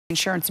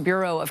Insurance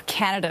Bureau of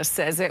Canada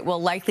says it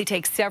will likely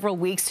take several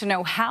weeks to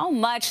know how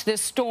much this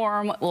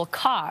storm will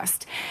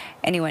cost.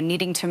 Anyone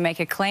needing to make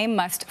a claim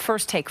must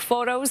first take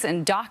photos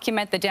and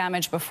document the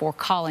damage before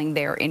calling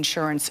their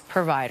insurance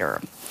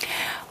provider.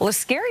 Well, a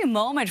scary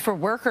moment for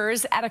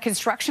workers at a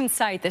construction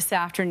site this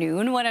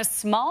afternoon when a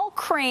small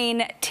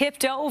crane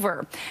tipped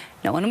over.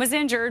 No one was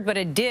injured, but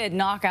it did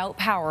knock out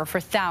power for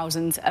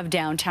thousands of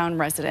downtown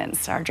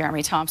residents. Our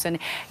Jeremy Thompson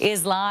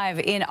is live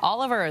in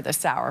Oliver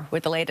this hour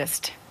with the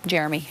latest.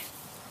 Jeremy.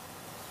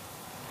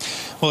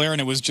 Well,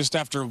 Aaron, it was just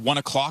after 1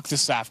 o'clock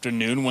this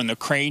afternoon when the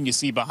crane you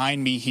see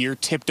behind me here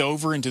tipped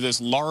over into this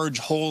large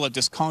hole at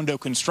this condo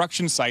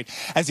construction site.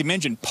 As you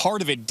mentioned,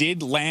 part of it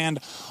did land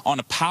on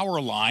a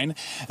power line,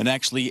 and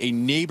actually a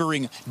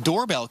neighboring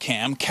doorbell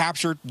cam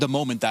captured the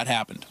moment that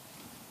happened.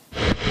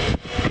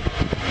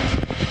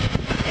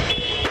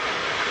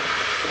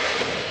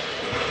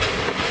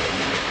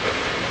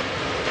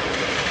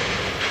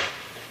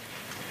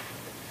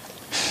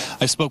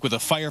 I spoke with a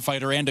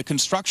firefighter and a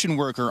construction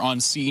worker on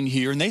scene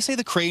here, and they say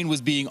the crane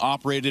was being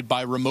operated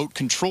by remote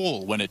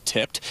control when it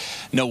tipped.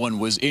 No one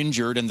was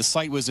injured, and the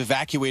site was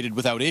evacuated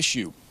without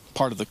issue.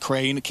 Part of the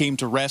crane came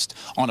to rest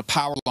on a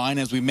power line,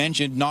 as we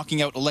mentioned,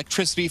 knocking out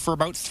electricity for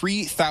about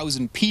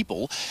 3,000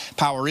 people.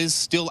 Power is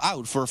still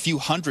out for a few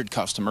hundred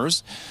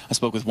customers. I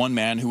spoke with one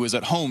man who was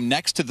at home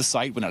next to the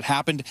site when it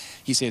happened.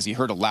 He says he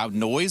heard a loud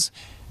noise,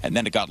 and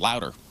then it got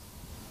louder.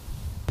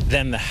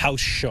 Then the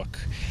house shook.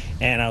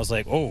 And I was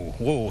like, oh,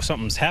 whoa,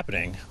 something's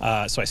happening.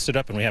 So I stood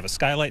up, and we have a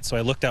skylight. So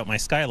I looked out my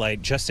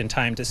skylight just in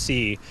time to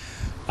see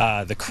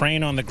the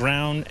crane on the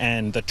ground,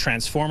 and the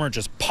transformer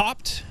just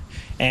popped.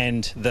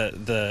 And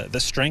the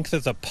strength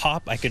of the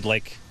pop,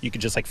 you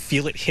could just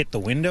feel it hit the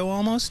window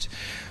almost.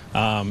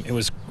 It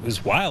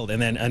was wild.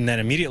 And then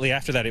immediately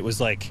after that, it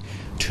was like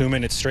 2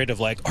 minutes straight of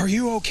like, are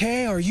you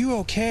okay? Are you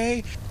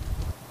okay?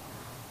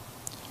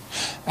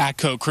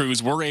 ATCO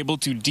crews were able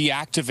to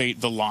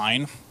deactivate the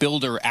line.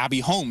 Builder Abby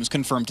Holmes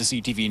confirmed to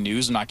CTV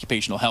News an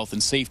occupational health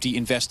and safety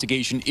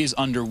investigation is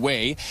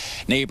underway.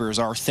 Neighbors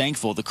are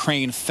thankful the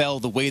crane fell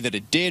the way that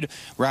it did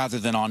rather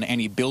than on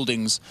any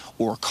buildings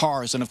or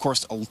cars. And of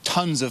course,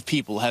 tons of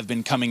people have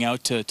been coming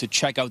out to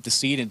check out the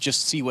scene and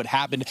just see what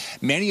happened.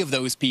 Many of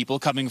those people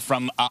coming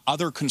from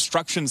other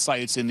construction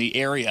sites in the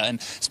area.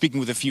 And speaking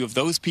with a few of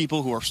those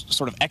people who are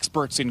sort of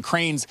experts in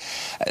cranes,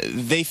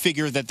 they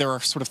figure that there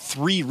are sort of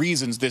three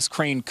reasons this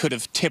crane could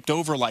have tipped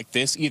over like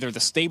this. Either the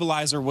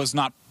stabilizer was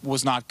not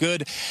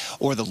good,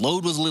 or the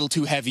load was a little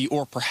too heavy,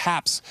 or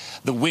perhaps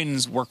the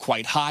winds were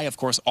quite high. Of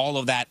course, all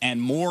of that and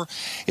more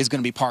is going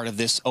to be part of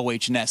this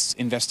OH&S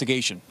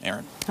investigation.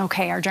 Aaron.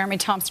 Okay, our Jeremy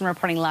Thompson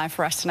reporting live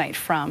for us tonight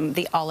from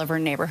the Oliver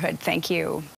neighborhood. Thank you.